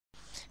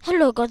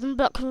Hello guys, I'm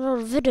back with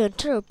another video and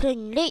today we're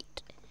playing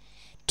late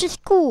to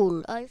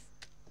school.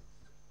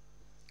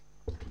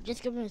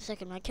 Just give me a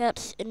second, my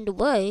cat's in the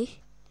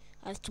way.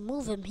 I have to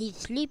move him, he's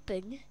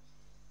sleeping.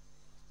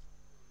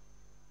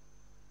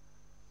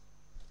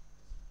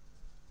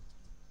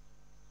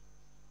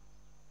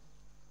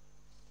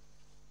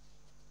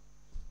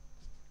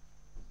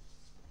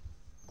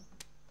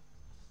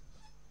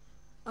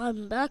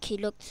 I'm back, he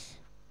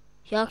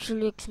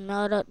actually looks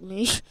mad at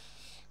me.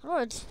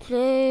 Let's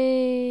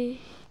play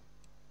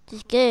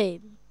this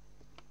game.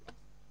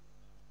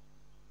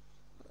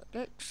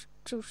 Late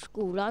to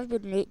school, I've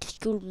been late to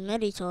school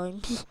many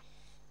times.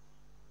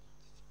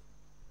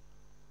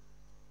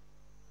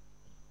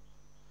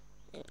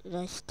 And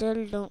I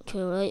still don't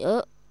care, right?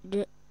 Oh,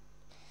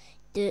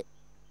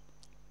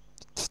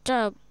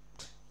 stop.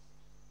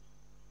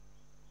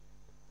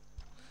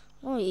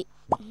 Wait.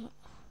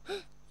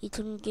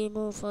 Ethan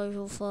Gamer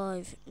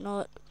 505,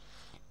 not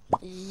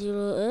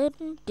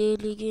 0N,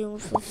 Daily Gamer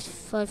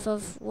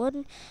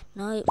 551,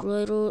 Night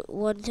Rider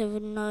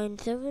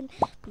 1797,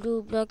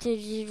 Blue Black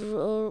 0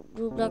 or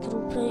Blue Black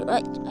Play.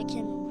 I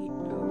can't read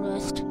the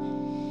rest.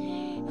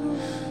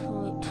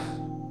 Right.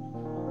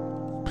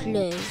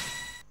 Play.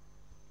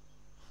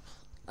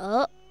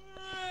 Oh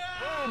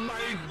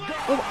my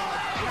god!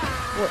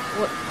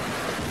 What?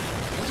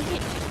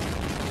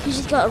 He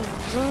just got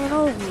ran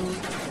over.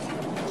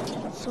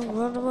 So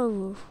run him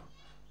over.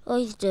 Oh,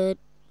 he's dead.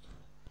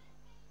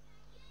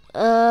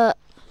 Yep.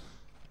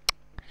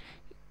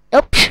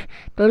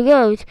 There he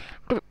goes.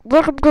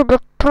 Welcome to the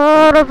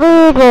part of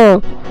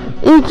evil.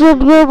 Each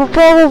of you will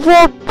follow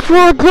up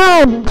for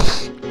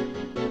guns.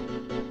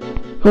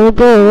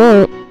 Okay,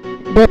 right.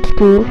 That's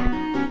cool.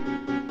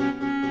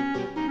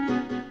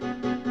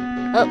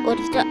 Oh, what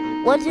is that?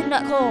 What's in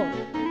that car?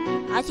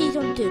 I see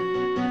something.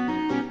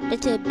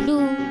 It's a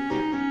blue.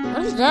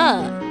 What is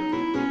that?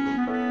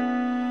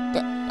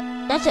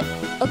 That's it.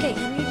 Okay,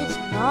 can you just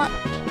not?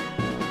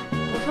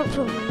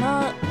 From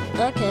not.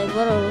 Okay,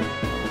 whatever.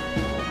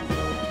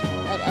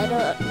 I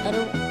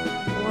don't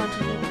want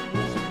to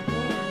use the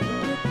name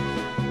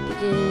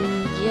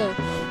because yeah.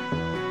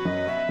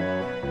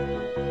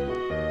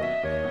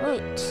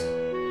 Right.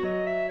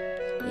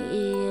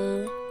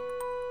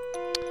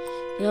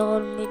 Yeah, I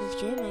made this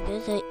game. I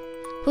guess.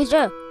 Who's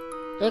there?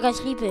 That guy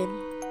sleeping.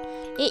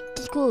 Hey,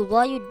 it's cool.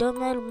 Why you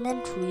dumb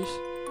elementary?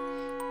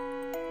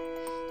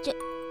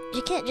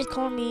 You can't just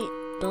call me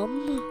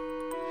dumb.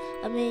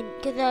 I mean,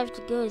 because I have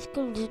to go to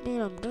school doesn't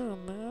mean I'm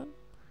dumb, man.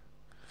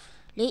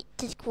 Late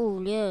to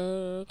school,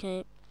 yeah,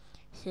 okay.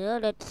 So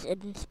let's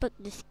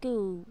inspect the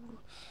school.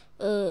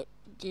 I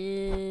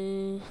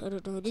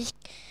don't know, this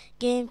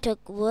game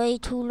took way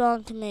too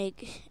long to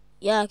make.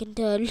 Yeah, I can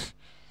tell.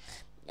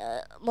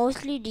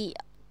 Mostly the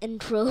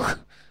intro.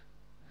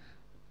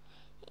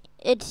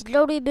 It's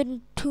literally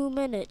been 2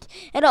 minutes.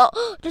 And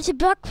oh, there's a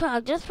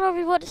backpack. That's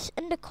probably what's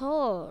in the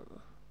car.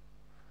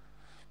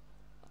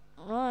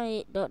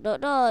 Right, no,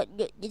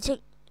 you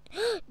take,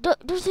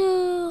 there's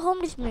a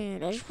homeless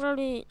man, I should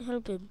probably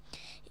help him.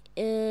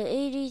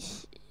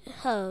 80's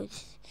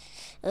house,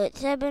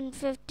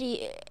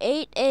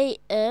 7:58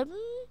 a.m.,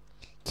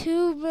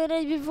 2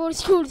 minutes before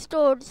school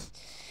starts.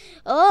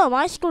 Oh,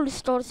 my school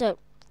starts at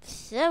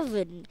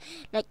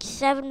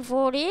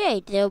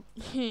 7:48, so,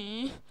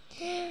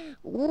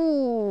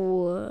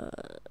 ooh,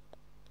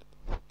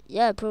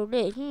 yeah,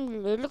 probably, it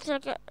looks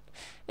like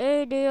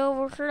they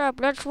overslept.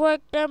 Let's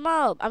wake them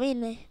up. I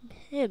mean,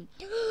 him.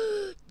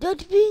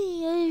 That's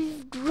me.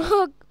 I've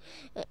drunk.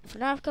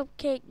 FNAF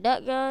cupcake.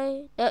 That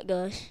guy.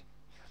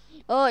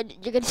 Oh,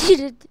 you can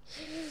see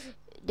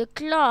the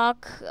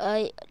clock.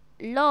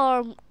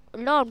 Alarm.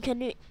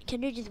 Can you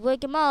just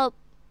wake him up?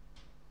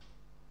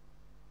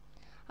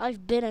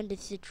 I've been in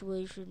this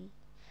situation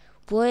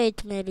way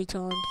too many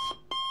times.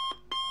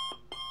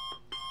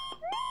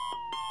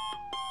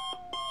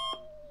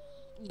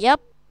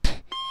 Yep.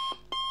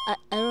 I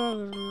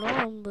don't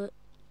know, but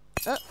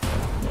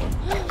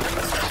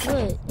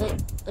wait,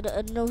 I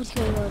don't know what's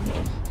going on.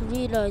 I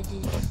realize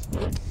it's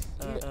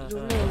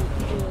late.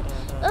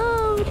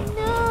 Oh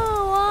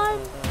no, I'm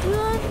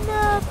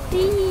gonna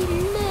be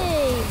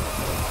late.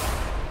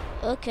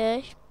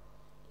 Okay,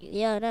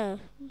 yeah, no.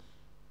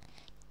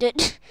 The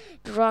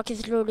Rock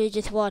is literally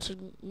just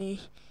watching me.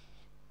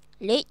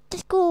 Late to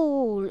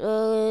school.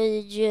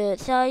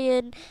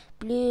 Cyan,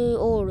 blue,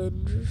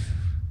 orange.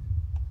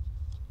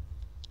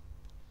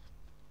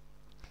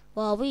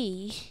 While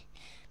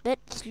but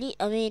sleep.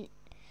 I mean,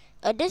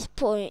 at this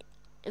point,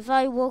 if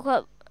I woke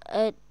up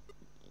at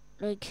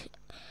like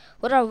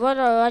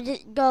whatever, I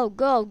just go,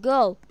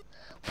 whatever.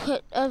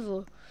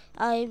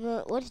 I'm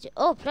what is it?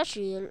 Oh,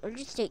 plushie. I'll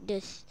just take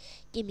this.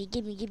 Gimme.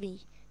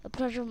 A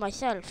pleasure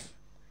myself.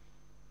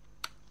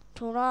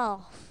 Turn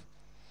off,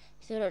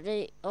 so that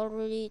they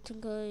already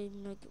think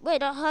I'm like.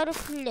 Wait, how to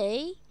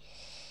play?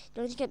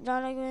 Don't skip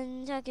down like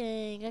 1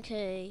 second.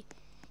 Okay.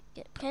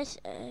 Press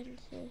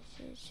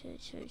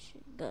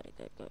got it.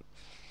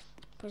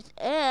 Press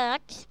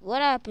X.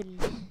 What happened?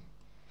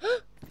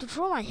 To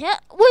throw my head?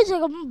 Wait a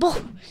second,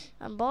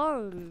 I'm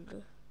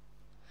bored.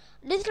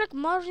 This is like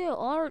Mario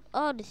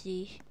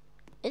Odyssey.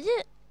 Is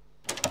it?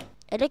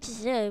 Alexis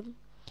said.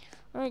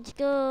 Alright, let's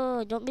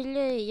go. Don't be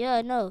late. Yeah,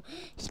 I know.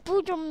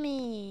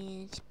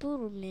 Spiderman's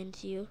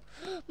here.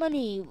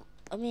 Money.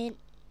 I mean,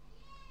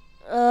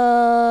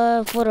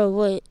 for the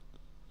wait.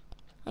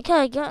 Okay,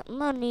 I got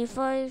money.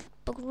 5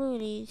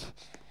 buckaroonies.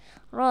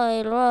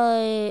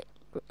 Right.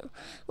 Wait,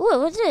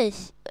 what's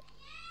this?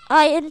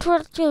 I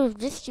interacted with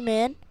this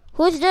man.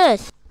 Who's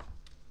this?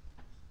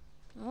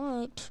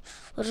 Alright.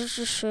 What does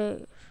this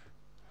say?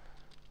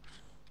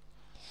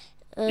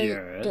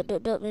 Yeah.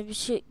 Don't maybe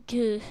shit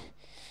good.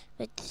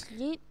 Like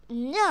sleep?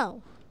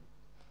 No!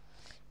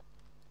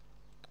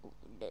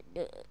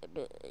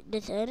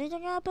 Does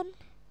anything happen?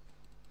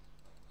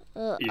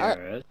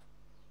 Yeah.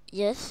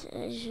 Yes.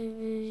 I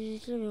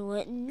should be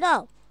wait.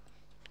 No!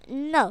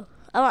 No!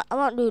 I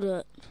won't do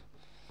that.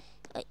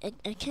 I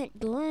can't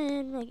go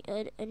in.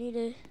 I need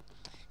a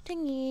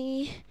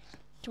thingy.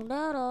 Turn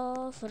that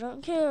off. I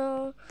don't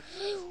care.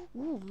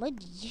 Ooh,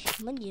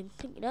 money.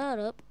 Pick that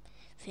up.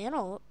 Fan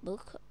art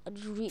book. I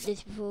just read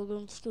this before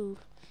going to school.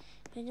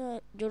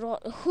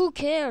 Who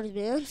cares,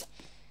 man?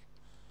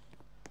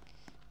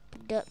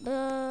 Put that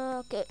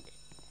back.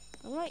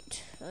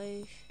 Alright.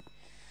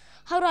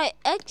 How do I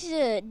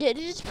exit? This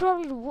is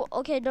probably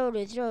okay. There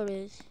it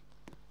is.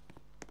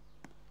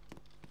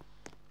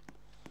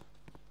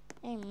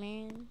 Hey,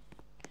 man.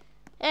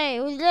 Hey,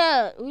 who's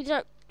that? Who's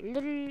that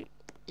little?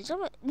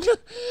 Someone?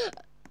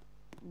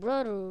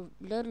 Brother,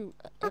 little.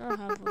 I don't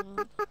have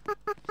one.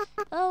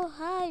 Oh,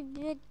 hi,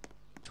 big.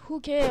 Who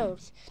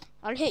cares?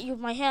 I'll hit you with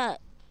my hat.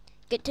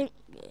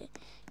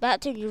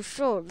 Back to your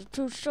sword. You're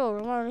too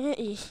short. I'm gonna hit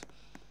you.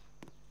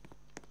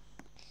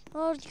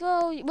 Oh, let's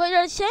go. Wait,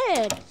 that's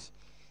sand.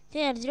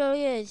 Sand, there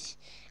he is.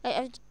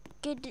 I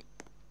get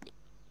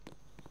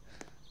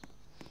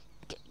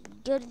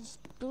his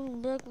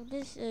doing back with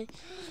this.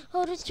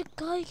 Oh, that's the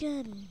guy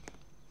again.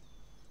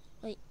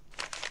 Wait.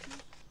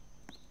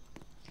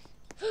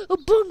 A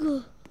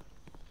bunga.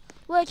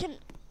 Wait, I can.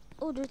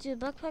 Oh, there's a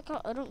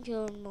backpack. I don't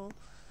care anymore.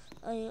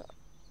 I'll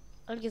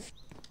give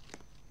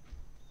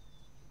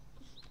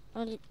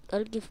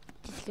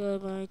this guy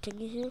my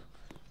thingy here.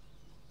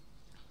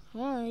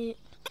 Hi.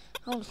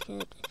 I'm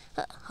scared.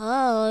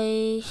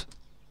 Hi.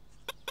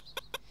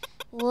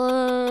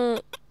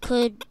 What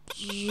could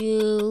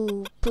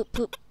you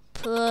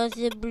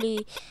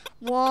possibly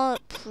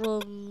want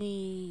from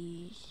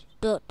me? ...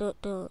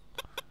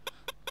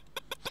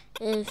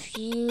 If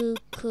you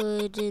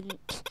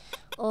couldn't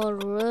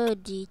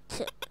already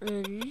tell,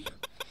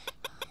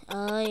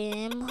 I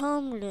am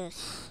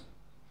homeless.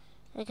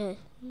 Okay.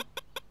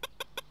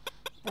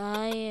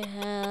 I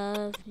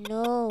have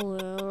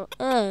nowhere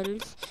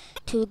else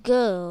to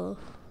go.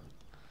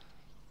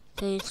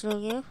 Please,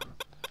 you.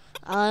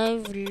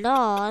 I've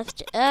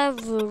lost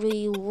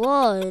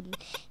everyone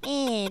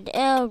and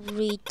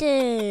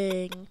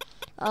everything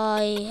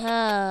I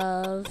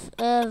have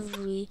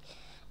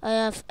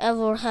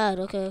ever had.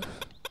 Okay.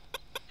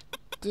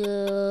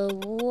 The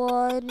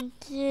one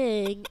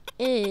thing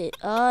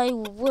I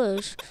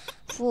wish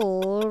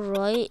for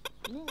right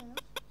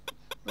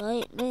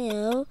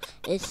now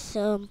is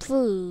some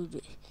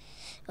food.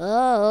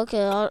 Oh,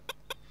 okay.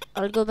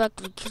 I'll go back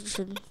to the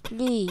kitchen,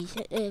 please.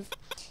 If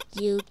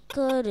you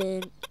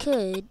could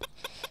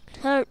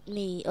hurt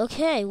me.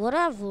 Okay,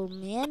 whatever,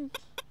 man.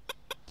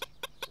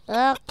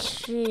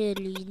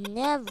 Actually,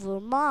 never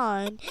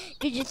mind.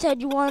 You just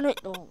said you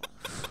wanted. Oh,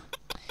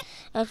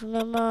 actually,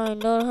 never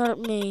mind. Don't hurt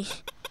me.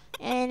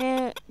 And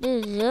it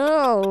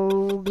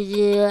deserves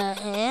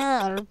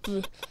help.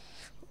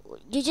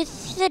 You just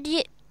said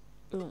you.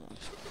 Oh,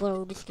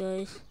 follow this,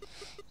 guys.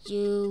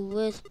 You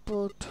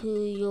whisper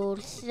to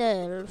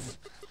yourself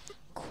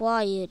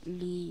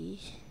quietly.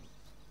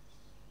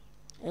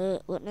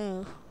 What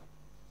now?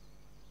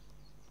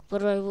 What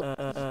do I?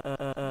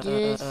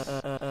 This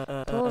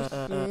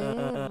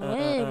person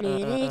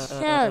really needs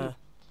help.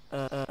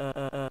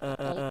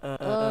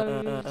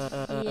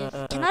 Yes.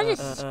 Can I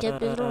just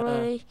skip it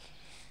already?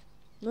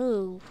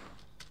 Move.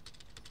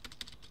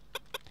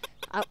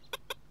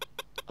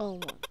 Oh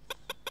my.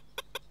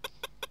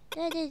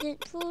 That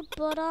isn't food,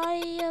 but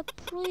I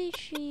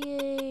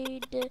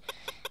appreciate the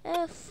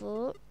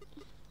effort.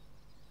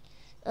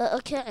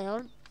 Okay,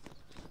 I'll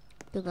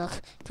go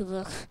back.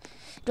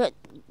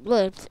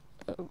 Wait,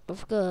 I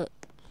forgot.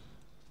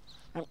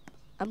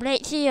 I'm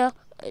late. See ya.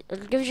 I'll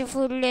give you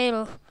food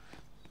later.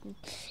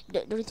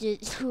 That's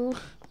it.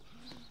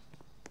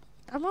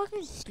 I'm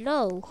walking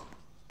slow.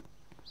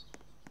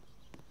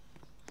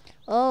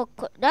 Oh,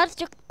 that's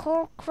the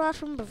car crash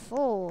from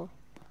before.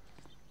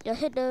 I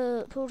hit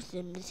the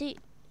person. Is he?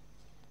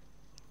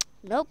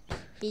 Nope,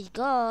 he's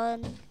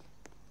gone.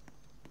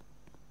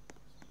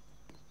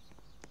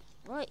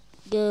 Right,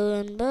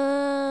 going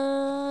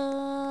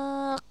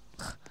back.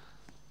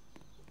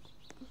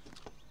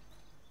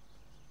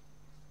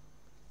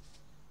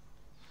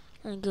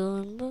 I'm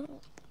going back.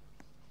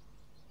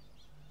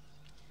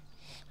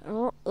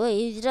 Oh,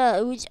 wait, is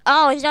that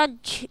a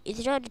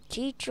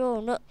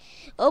teacher? No,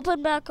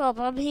 open back up.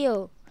 I'm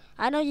here.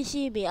 I know you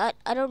see me. I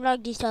don't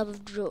like these type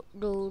of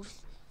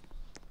doors,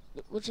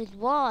 which is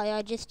why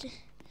I just.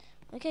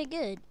 Okay,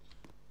 good.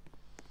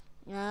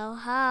 Now,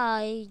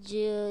 hi,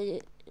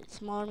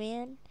 small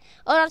man.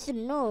 Oh, that's a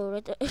no. I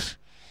thought it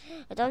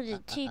was a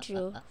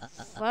teacher.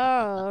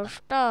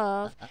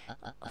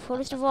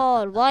 First of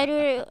all, why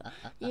do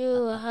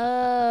you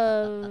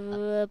have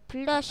a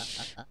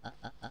plush?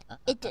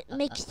 It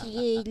makes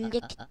you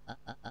look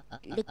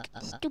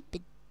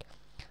stupid.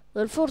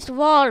 Well, second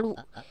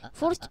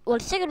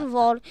of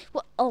all,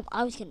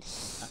 I was gonna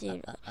say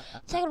that.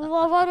 Second of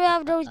all, why do you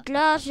have those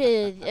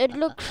glasses? It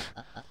looks.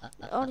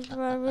 I'm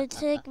gonna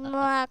take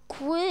my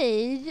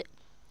quiz.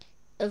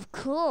 Of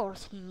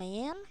course,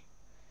 man.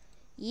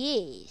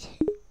 Yes.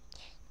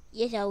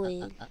 Yes, I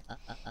will.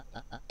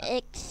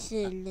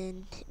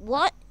 Excellent.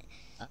 What?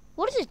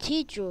 What is a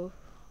teacher?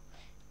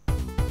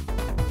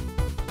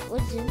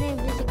 What's the name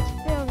of this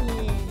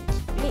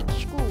experience? Late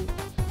school.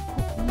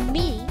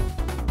 Me?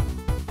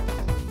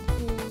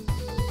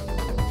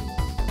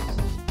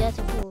 That's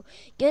a fool.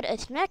 Get a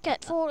snack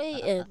at 4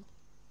 a.m.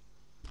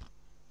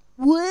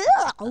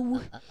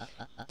 Wow!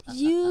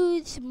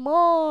 You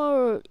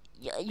smart.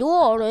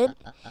 You're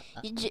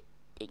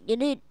you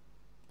need.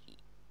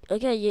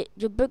 Okay,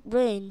 your big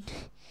brain.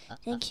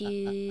 Thank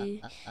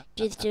you.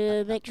 Just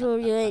to make sure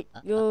you ain't.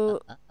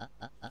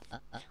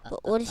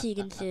 What is he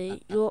gonna say?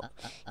 You're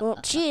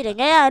cheating.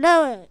 Yeah, I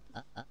know it.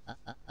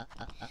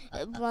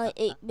 My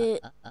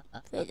 8-bit.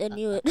 I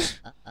knew it.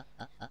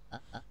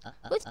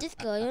 Who's this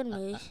guy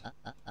anyway?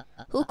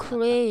 Who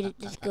created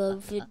this guy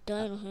with a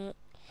dino hat?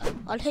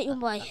 I'll hit you with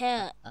my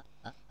hat.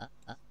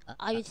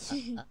 I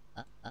see.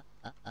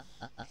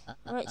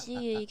 Alright, see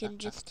you. You can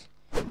just.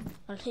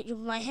 I'll hit you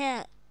with my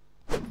hat.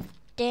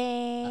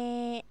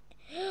 Dang.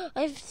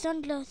 I have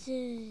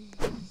sunglasses.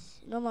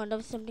 No man, that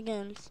was something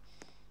else.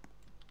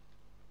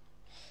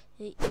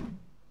 Hey.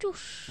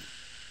 Doosh.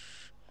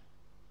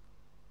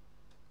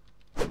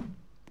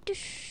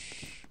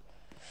 Doosh.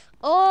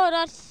 Oh,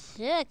 that's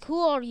sick. Who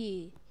are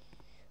you?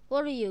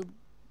 What are you,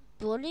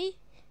 bully?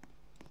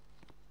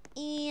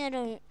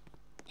 I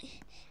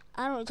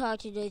don't talk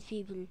to those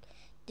people.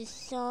 This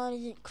sun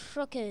isn't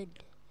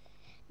crooked.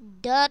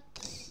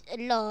 That's a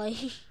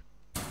lie.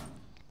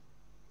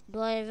 Do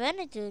I have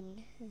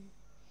anything?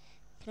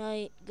 Can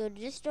I go to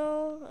this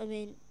door? I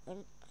mean,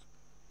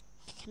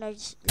 can I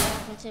just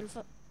lock myself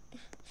up?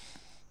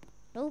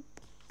 Nope.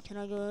 Can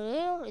I go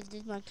there? Is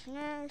this my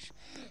trash?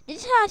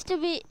 This has to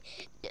be.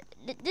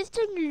 This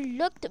thing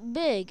looked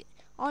big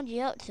on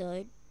the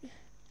outside,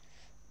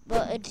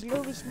 but it's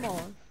really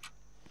small.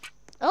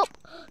 Oh,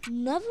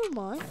 never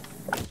mind.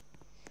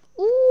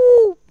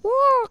 Ooh,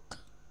 work.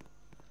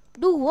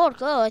 Do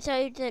work. Oh, I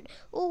thought you said,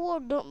 oh,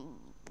 work.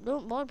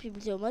 Don't bother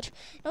people so much.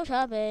 No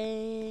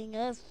shopping,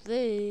 no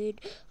food.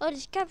 Oh,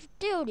 this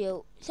cafeteria.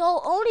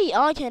 So only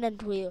I can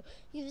enter here.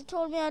 You just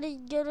told me I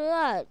didn't get it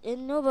out,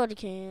 and nobody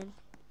can.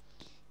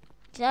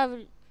 So I have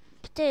a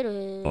potato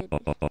head.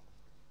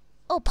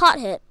 Oh,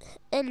 pothead.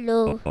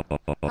 Hello.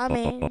 I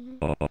mean,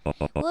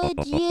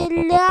 would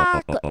you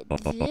like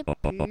the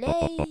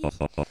place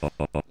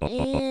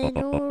in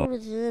order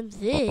to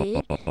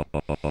visit?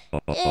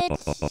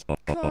 It's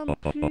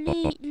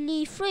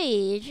completely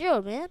free.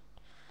 Sure, man.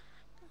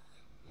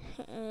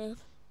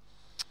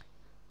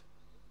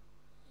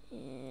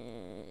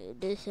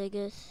 This I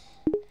guess.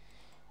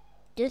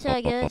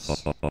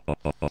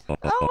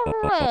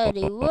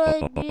 Alrighty,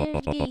 what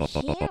did you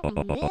hear,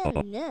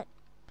 man?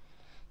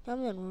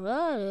 Coming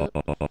right up.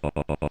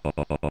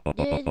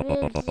 This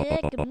will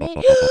take me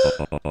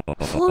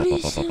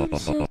 47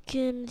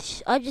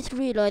 seconds. I just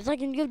realized I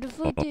can give the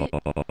food to.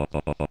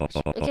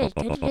 Okay,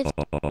 can you just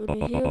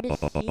hear the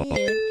scene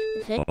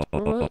effect?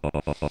 Right.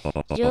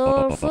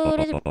 Your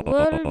food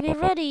will be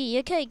ready.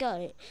 Okay, got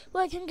it.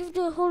 Well, I can give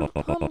the whole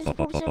homeless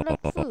person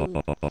like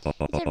food.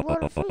 He said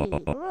water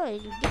food.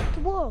 Alright, get to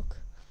work.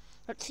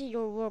 Let's see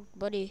your work,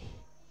 buddy.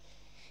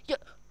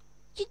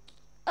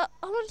 I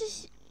want to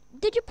see.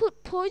 Did you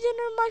put poison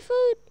in my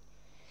food?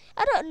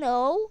 I don't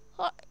know.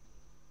 How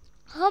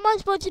am I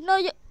supposed to know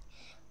you?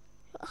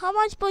 How am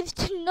I supposed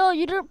to know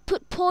you didn't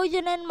put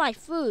poison in my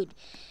food?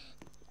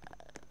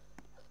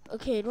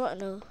 Okay, what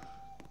now?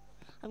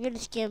 I'm gonna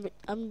scam it.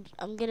 I'm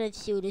gonna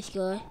sue this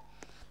guy.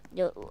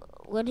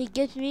 When he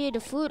gives me the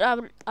food,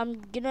 I'm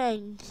gonna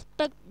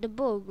inspect the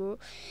burger,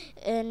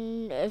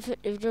 and if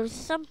there's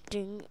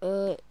something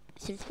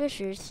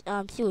suspicious,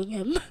 I'm suing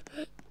him.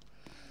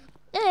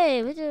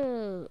 Hey, what's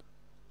up?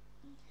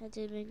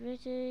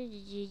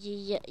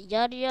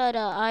 Yada yada.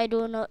 I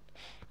do not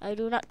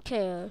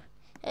care.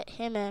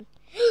 Hey man,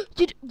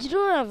 you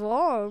don't have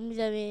arms.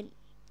 I mean,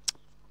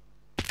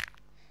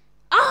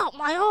 ow,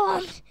 my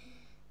arms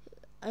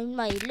and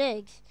my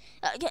legs.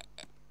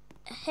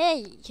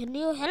 Hey, can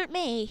you help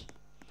me?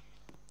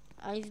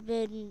 I've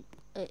been.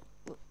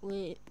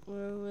 Wait.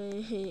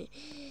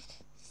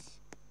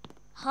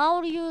 How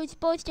are you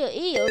supposed to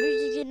eat? Are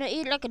you gonna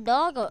eat like a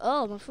dog? Or,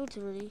 oh, my food's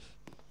ready.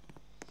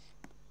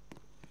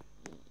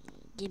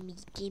 Gimme.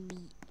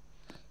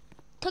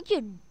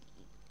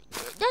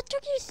 That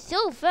took you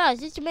so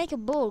fast just to make a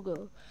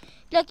burger.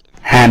 Like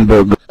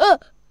Hamburger.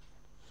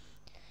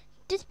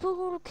 This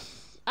burger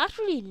looks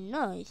actually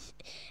nice,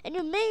 and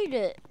you made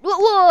it.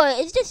 Whoa!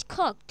 It's just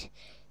cooked.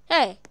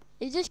 Hey,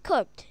 it's just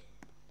cooked.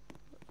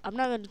 I'm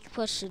not gonna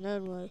question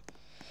anyway,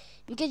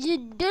 because you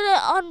did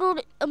it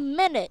under a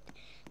minute.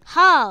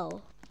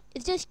 How?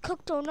 It's just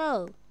cooked or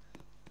no?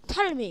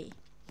 Tell me.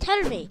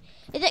 Tell me.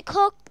 Is it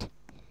cooked?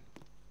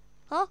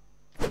 Huh?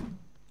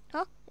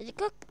 Huh? Is it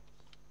cooked?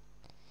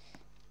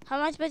 How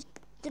am I supposed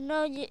to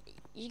know you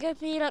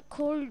gave me like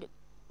cold,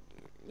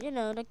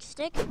 like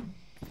steak?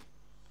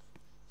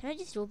 Can I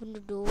just open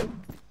the door?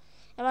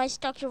 Am I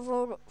stuck here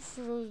for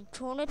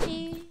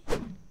eternity?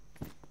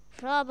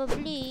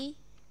 Probably.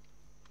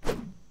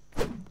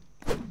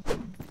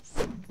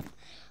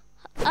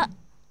 I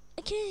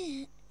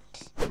can't.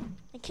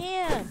 I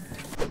can't.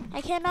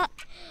 I cannot.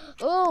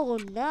 Oh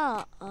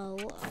no. Oh,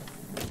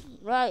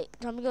 right.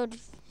 Time to go.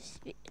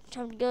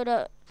 Time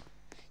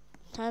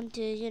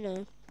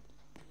to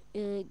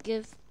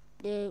give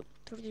the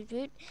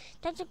food.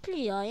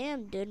 Technically, I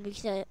am done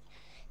because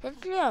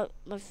technically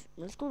my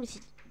school is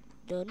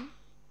done.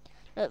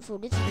 For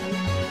this day.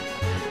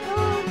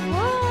 Oh,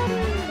 what?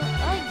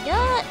 I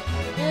got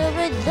the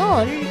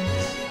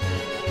results.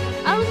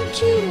 I wasn't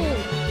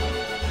cheating.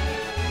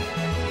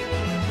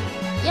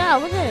 Yeah, I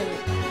wasn't.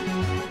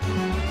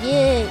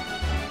 Yeah.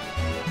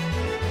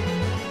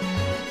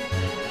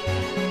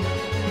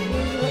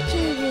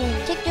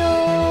 Check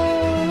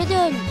your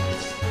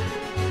results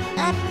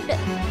and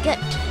get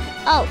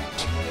out.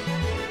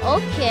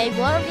 Okay,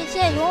 what did you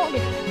say? You want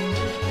it?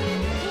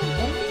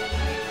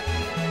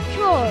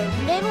 Sure.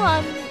 Later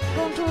I'm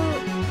going to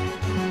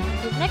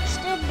the next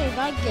ending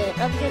I get.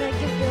 I'm gonna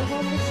give the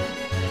homeless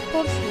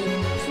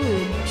person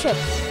food,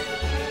 chips,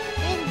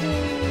 and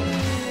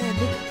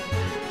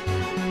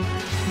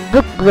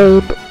the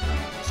grade.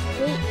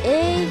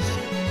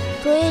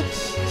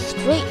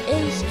 Straight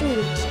A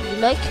students. You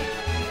like?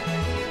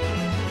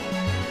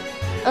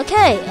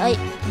 Okay,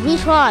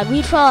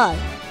 retry.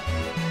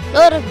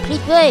 Lord,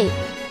 please wait.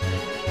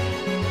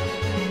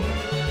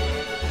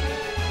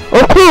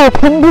 Okay,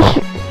 can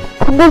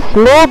this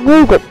loud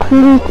music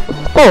please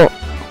stop?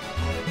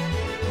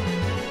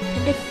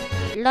 Can this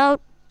loud...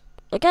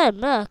 Okay, I'm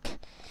back.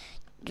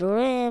 I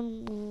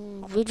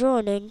am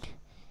rejoining.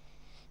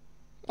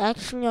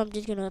 Actually, I'm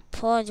just gonna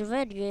pause the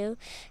video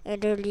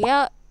until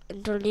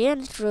the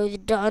intro is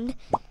done.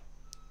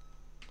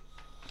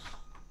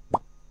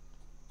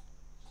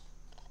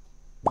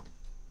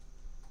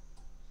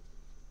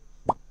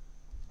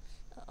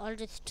 I'll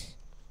just...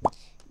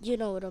 You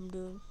know what I'm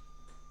doing.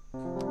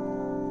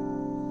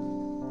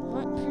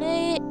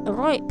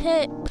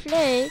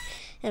 Play,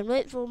 and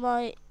wait for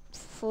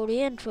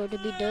the intro to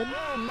be done.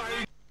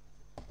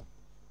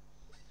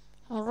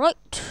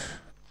 Alright,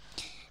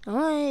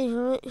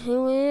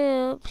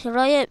 here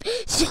I am.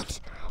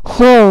 Shit.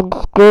 Sounds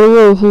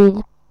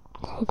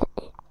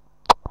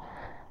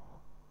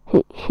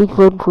he's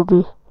waiting for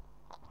me.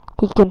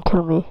 He's gonna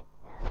kill me.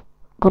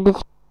 When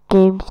this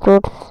game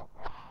starts,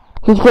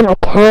 he's gonna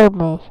kill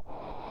me.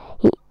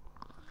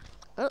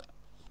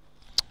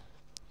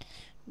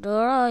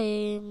 There I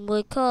am.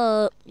 Wake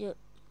up. Yep.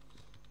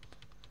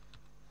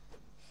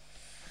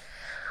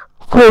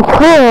 Wake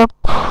up.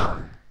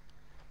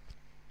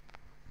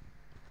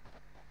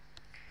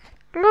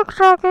 Looks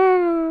like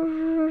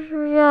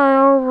it. Yeah,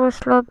 I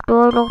overslept.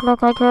 Do I look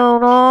like I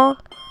killed all?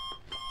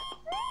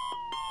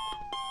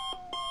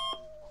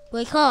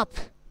 Wake up.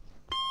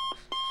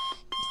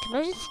 Can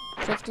I just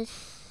fix this?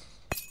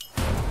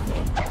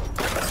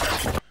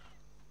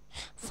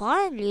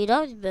 Finally,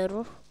 that was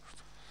better.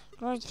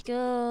 Let's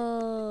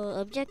go.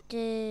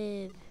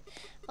 Objective.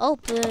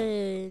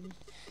 Open.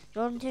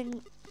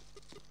 Jonathan.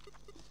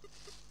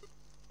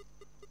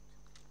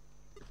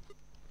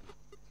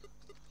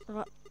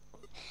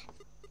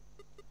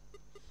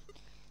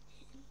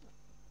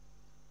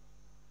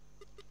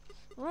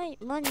 Right,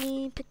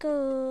 money. Pick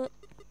up.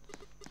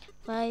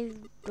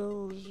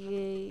 $5.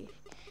 Yay.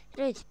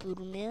 That's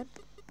brutal, man.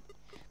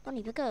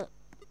 Money, pick up.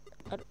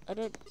 I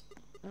don't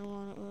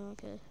want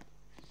it. Okay.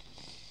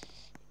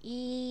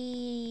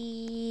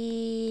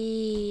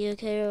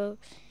 Okay,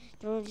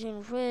 throws in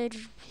the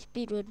fridge,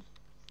 speedrun.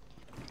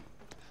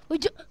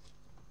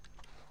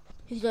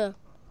 He's there.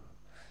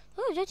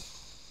 Oh,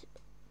 there's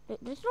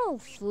no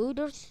food,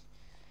 there's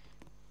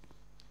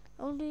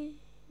only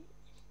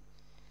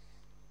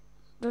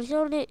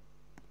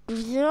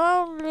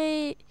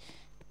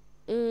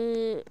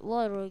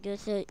water, I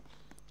guess.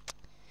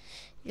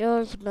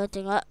 There's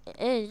nothing.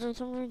 Hey, is there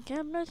something in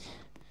cabinets?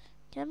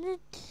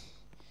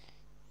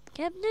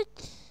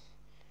 Cabinet.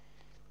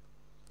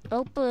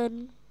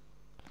 Open.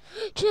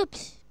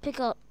 Chips. Pick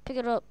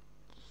it up.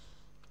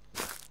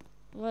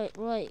 Right.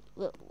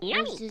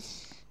 What's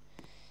this?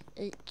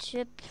 A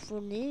chip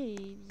for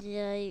me.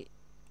 I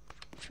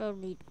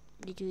probably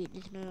need to eat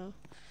this now.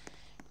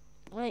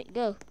 Right,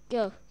 go.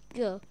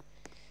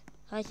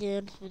 Hi,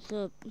 Sam. What's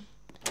up?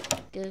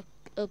 Go.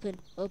 Open.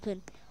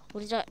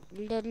 What is that?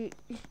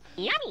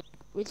 Yummy.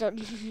 Without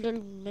these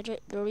little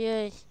midget. There he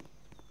is.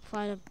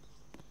 Find him.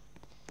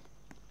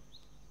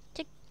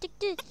 Take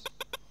this.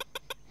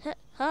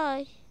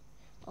 Hi.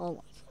 Oh my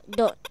god.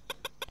 Don't.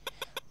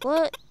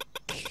 What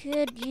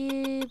could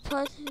you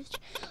possibly...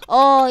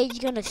 Oh, he's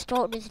gonna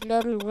start this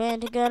little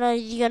rant again.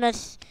 He's gonna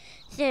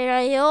say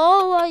right,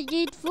 oh, I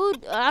need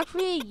food.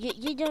 Actually,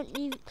 you don't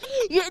need...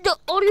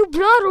 Are you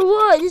blood or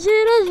what? You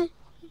see this?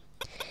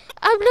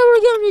 I'm never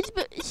gonna need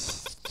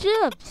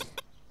chips.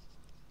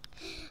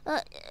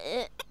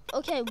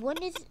 Okay,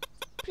 when is...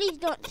 Please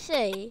don't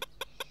say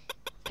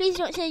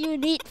you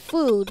need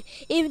food,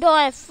 even though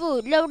I have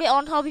food literally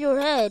on top of your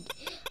head.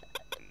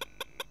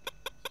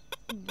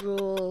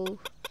 Bro,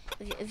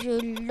 if you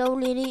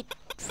literally need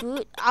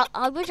food,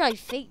 I wish I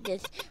faked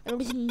this. There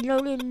was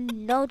literally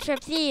no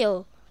chips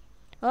here.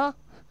 Huh?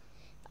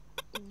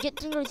 Get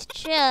some those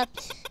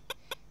chips.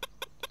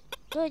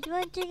 There's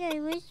one thing I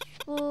wish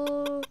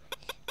for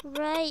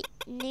right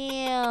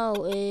now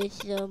is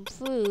some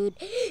food.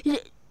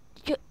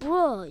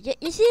 Bro,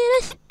 you see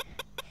this?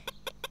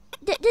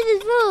 This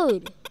is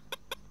food.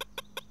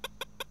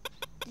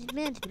 This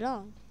man's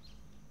belong.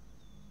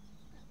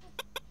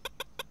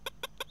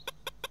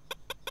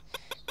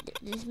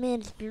 This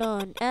man's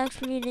blonde.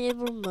 Actually,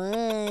 never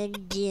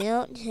mind.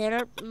 Don't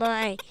hurt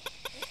my...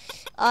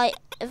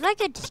 If I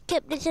could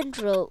skip this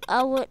intro,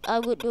 I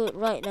would do it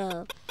right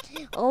now.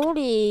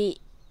 Only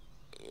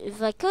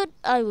if I could,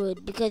 I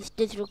would, because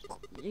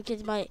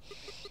because my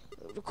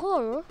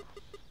recorder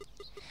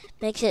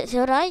makes it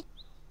so that I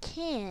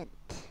can't.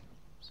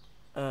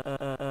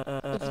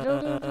 It's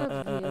loading on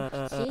top of you.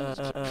 See?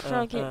 So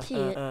I can't see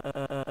it.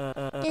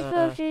 This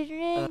person's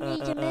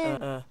really come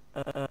in.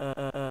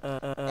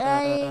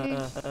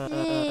 I'll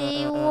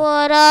see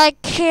what I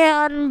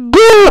can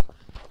do.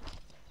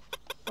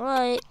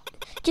 Right.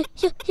 You're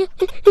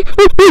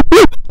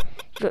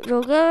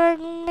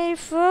giving me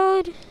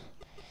food?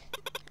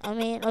 I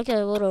mean,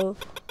 okay, whatever.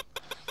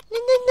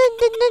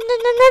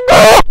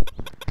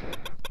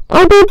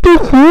 I need the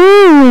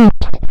food.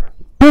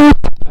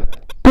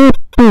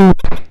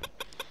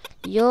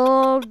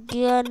 You're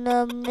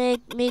gonna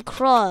make me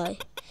cry.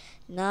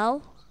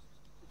 Now,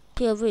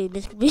 POV,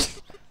 Mr.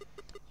 Beast.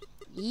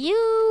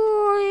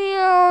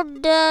 You're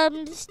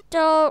done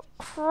start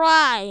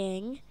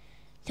crying.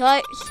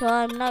 So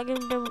I'm not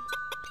gonna do...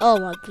 Oh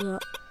my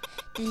god.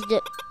 This is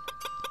the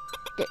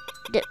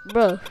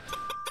bro.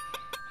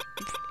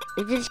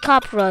 If this is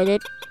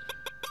copyrighted,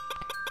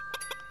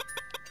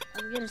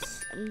 I'm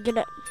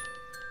gonna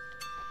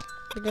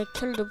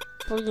kill the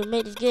person who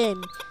made this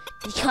game.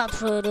 It's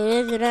copyrighted,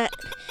 isn't it?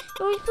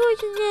 The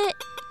resources that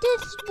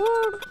this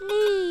world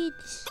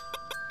needs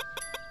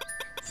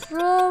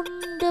from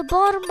the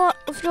bottom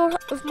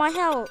of my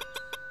house.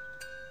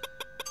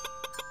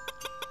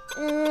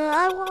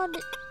 I want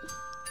it.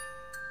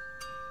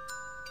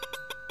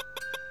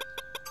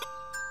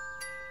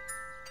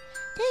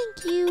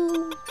 Thank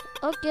you.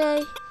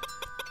 Okay.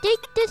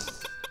 Take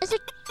this as a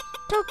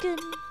token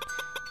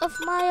of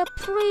my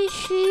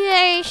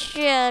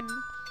appreciation.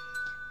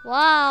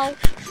 Wow.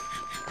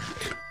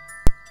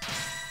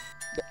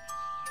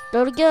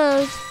 There it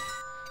goes.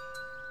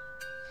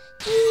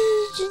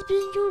 Just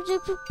being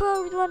used to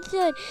power with one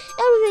side.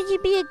 Everyone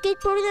can be a good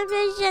person,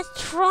 just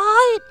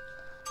try it.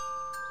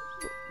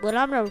 Well,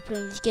 I'm never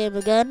playing this game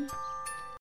again.